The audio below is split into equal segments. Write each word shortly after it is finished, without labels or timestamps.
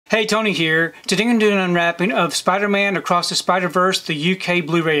Hey, Tony here. Today I'm going to do an unwrapping of Spider-Man Across the Spider-Verse, the UK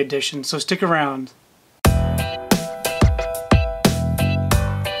Blu-ray edition, so stick around.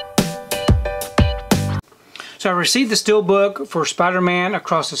 So I received the Steelbook for Spider-Man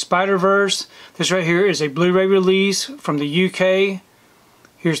Across the Spider-Verse. This right here is a Blu-ray release from the UK.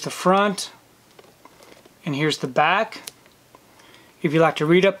 Here's the front, and here's the back. If you'd like to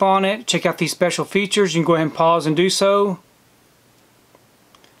read up on it, check out these special features, you can go ahead and pause and do so.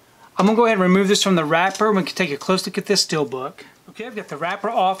 I'm going to go ahead and remove this from the wrapper and we can take a close look at this Steelbook. Okay, I've got the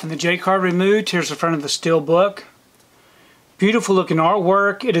wrapper off and the J card removed. Here's the front of the Steelbook. Beautiful looking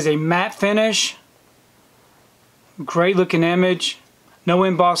artwork. It is a matte finish. Great looking image. No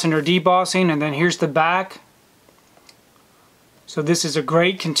embossing or debossing. And then here's the back. So this is a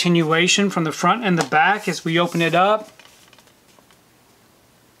great continuation from the front and the back as we open it up.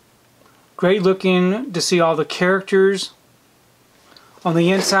 Great looking to see all the characters. On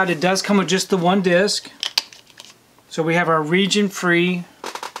the inside, it does come with just the one disc. So we have our region-free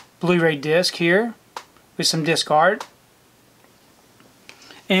Blu-ray disc here with some disc art.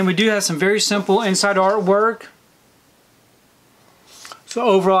 And we do have some very simple inside artwork. So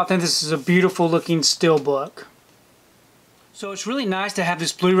overall, I think this is a beautiful looking Steelbook. So it's really nice to have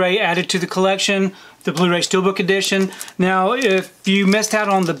this Blu-ray added to the collection, the Blu-ray Steelbook edition. Now, if you missed out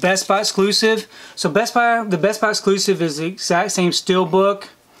on the Best Buy exclusive, so the Best Buy exclusive is the exact same Steelbook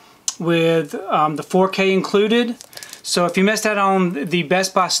with the 4K included. So if you missed out on the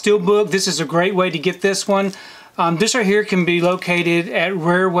Best Buy Steelbook, this is a great way to get this one. This right here can be located at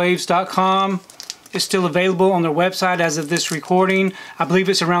rarewaves.com. It's still available on their website as of this recording. I believe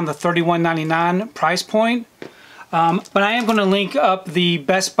it's around the $31.99 price point. But I am going to link up the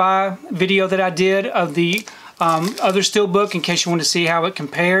Best Buy video that I did of the other Steelbook in case you want to see how it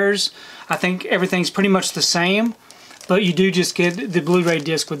compares. I think everything's pretty much the same, but you do just get the Blu-ray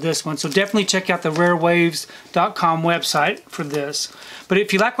disc with this one. So definitely check out the rarewaves.com website for this. But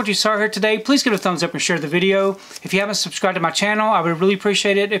if you like what you saw here today, please give it a thumbs up and share the video. If you haven't subscribed to my channel, I would really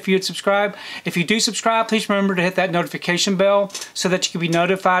appreciate it if you would subscribe. If you do subscribe, please remember to hit that notification bell so that you can be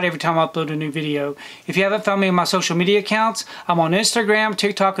notified every time I upload a new video. If you haven't found me on my social media accounts, I'm on Instagram,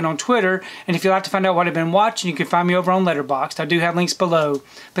 TikTok, and on Twitter. And if you'd like to find out what I've been watching, you can find me over on Letterboxd. I do have links below.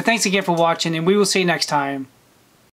 But thanks again for watching, and we will see you next time.